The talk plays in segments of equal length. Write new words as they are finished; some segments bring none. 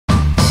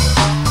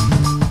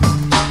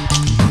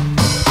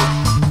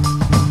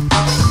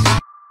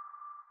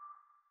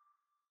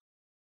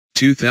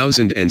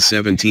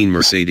2017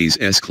 Mercedes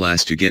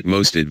S-Class to get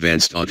most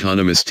advanced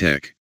autonomous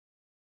tech.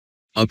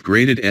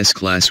 Upgraded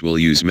S-Class will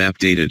use map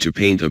data to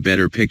paint a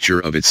better picture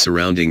of its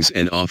surroundings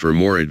and offer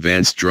more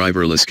advanced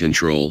driverless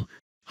control.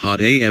 Hot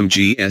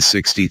AMG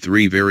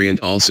S63 variant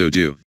also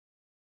do.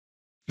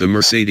 The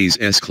Mercedes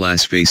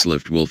S-Class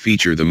facelift will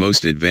feature the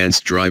most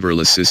advanced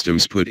driverless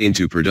systems put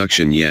into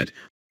production yet,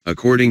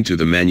 according to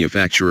the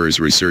manufacturer's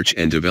research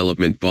and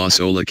development boss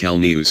Ola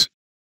Kalnius.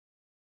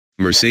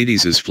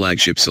 Mercedes's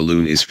flagship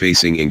saloon is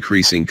facing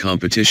increasing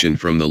competition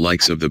from the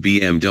likes of the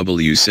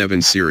BMW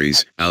 7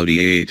 Series, Audi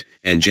A8,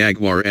 and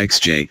Jaguar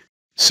XJ,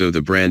 so the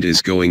brand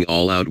is going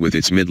all out with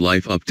its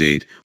midlife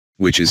update,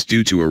 which is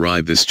due to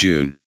arrive this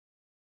June.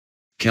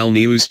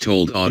 Kalnius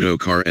told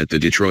Autocar at the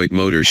Detroit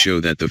Motor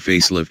Show that the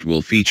facelift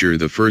will feature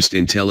the first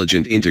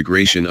intelligent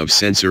integration of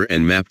sensor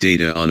and map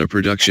data on a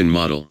production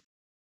model.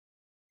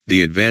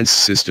 The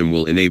advanced system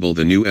will enable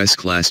the new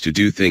S-Class to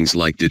do things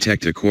like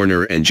detect a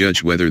corner and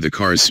judge whether the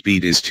car's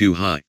speed is too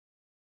high.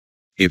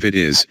 If it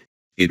is,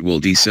 it will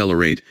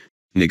decelerate,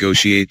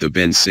 negotiate the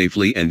bend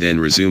safely and then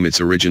resume its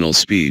original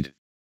speed.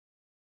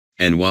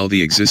 And while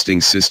the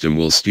existing system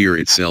will steer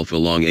itself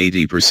along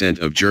 80%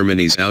 of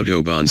Germany's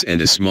autobahns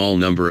and a small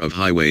number of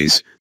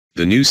highways,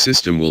 the new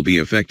system will be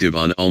effective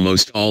on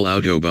almost all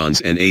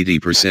autobahns and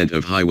 80%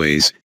 of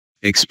highways,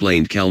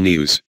 explained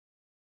Kalnius.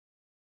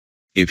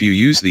 If you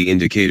use the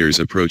indicators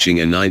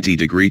approaching a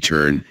 90-degree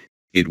turn,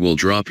 it will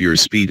drop your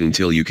speed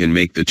until you can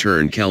make the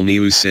turn.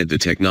 Kalnius said the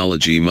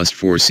technology must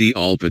foresee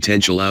all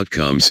potential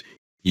outcomes.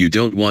 You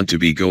don't want to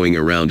be going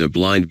around a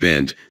blind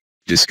bend,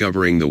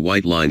 discovering the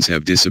white lines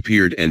have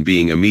disappeared and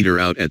being a meter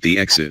out at the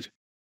exit.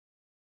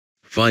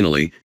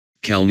 Finally,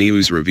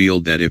 Kalnius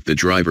revealed that if the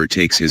driver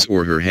takes his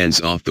or her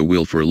hands off the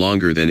wheel for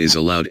longer than is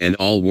allowed and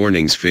all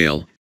warnings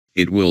fail,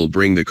 it will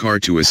bring the car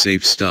to a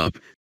safe stop,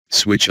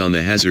 switch on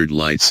the hazard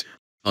lights,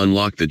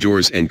 unlock the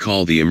doors and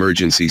call the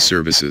emergency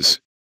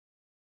services.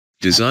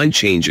 Design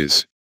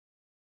changes.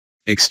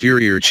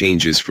 Exterior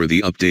changes for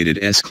the updated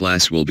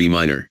S-Class will be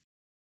minor.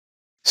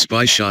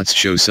 Spy shots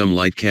show some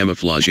light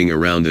camouflaging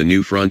around the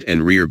new front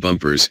and rear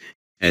bumpers,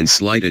 and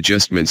slight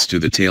adjustments to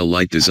the tail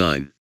light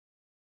design.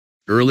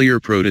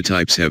 Earlier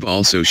prototypes have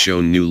also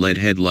shown new LED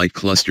headlight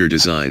cluster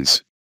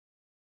designs.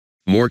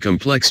 More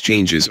complex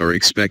changes are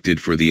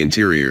expected for the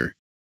interior.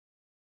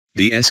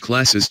 The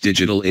S-Class's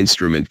digital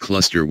instrument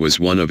cluster was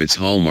one of its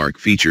hallmark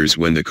features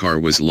when the car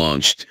was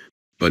launched,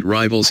 but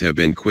rivals have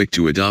been quick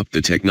to adopt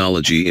the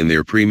technology in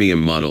their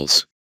premium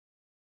models.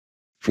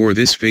 For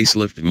this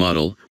facelift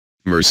model,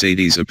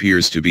 Mercedes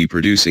appears to be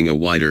producing a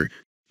wider,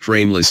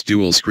 frameless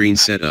dual-screen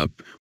setup,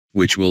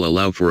 which will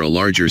allow for a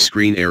larger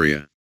screen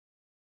area.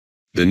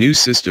 The new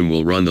system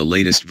will run the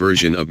latest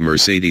version of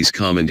Mercedes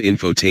common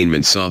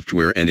infotainment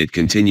software and it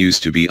continues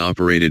to be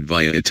operated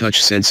via a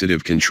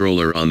touch-sensitive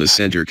controller on the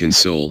center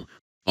console,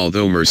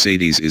 although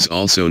Mercedes is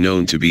also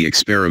known to be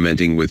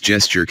experimenting with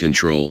gesture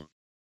control.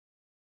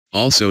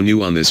 Also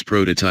new on this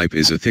prototype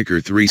is a thicker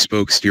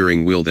 3-spoke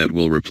steering wheel that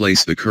will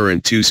replace the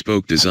current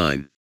 2-spoke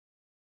design.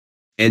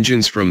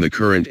 Engines from the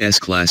current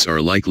S-Class are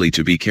likely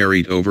to be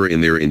carried over in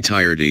their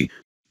entirety,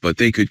 but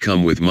they could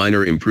come with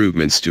minor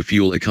improvements to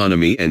fuel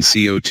economy and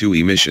CO2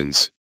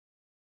 emissions.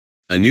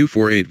 A new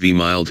 4.8V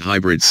mild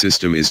hybrid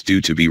system is due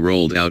to be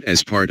rolled out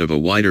as part of a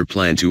wider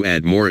plan to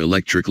add more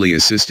electrically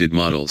assisted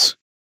models.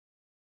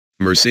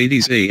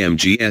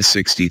 Mercedes-AMG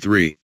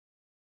S63.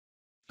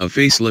 A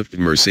facelifted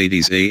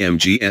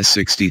Mercedes-AMG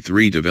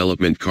S63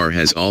 development car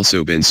has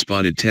also been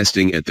spotted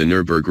testing at the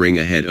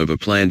Nürburgring ahead of a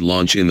planned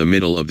launch in the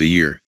middle of the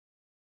year.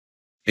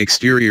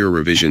 Exterior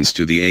revisions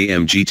to the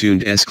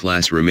AMG-tuned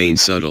S-Class remain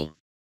subtle.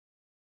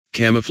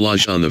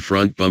 Camouflage on the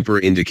front bumper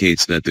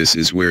indicates that this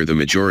is where the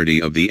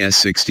majority of the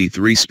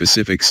S63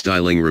 specific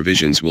styling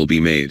revisions will be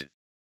made.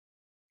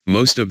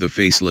 Most of the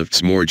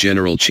facelift's more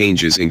general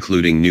changes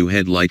including new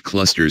headlight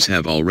clusters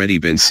have already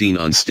been seen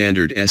on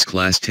standard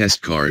S-Class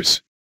test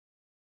cars.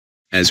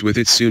 As with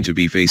its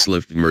soon-to-be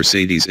facelifted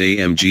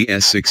Mercedes-AMG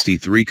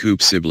S63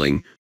 coupe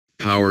sibling,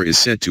 power is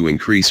set to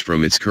increase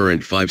from its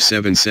current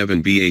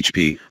 577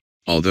 bhp,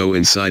 although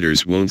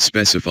insiders won't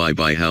specify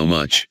by how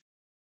much.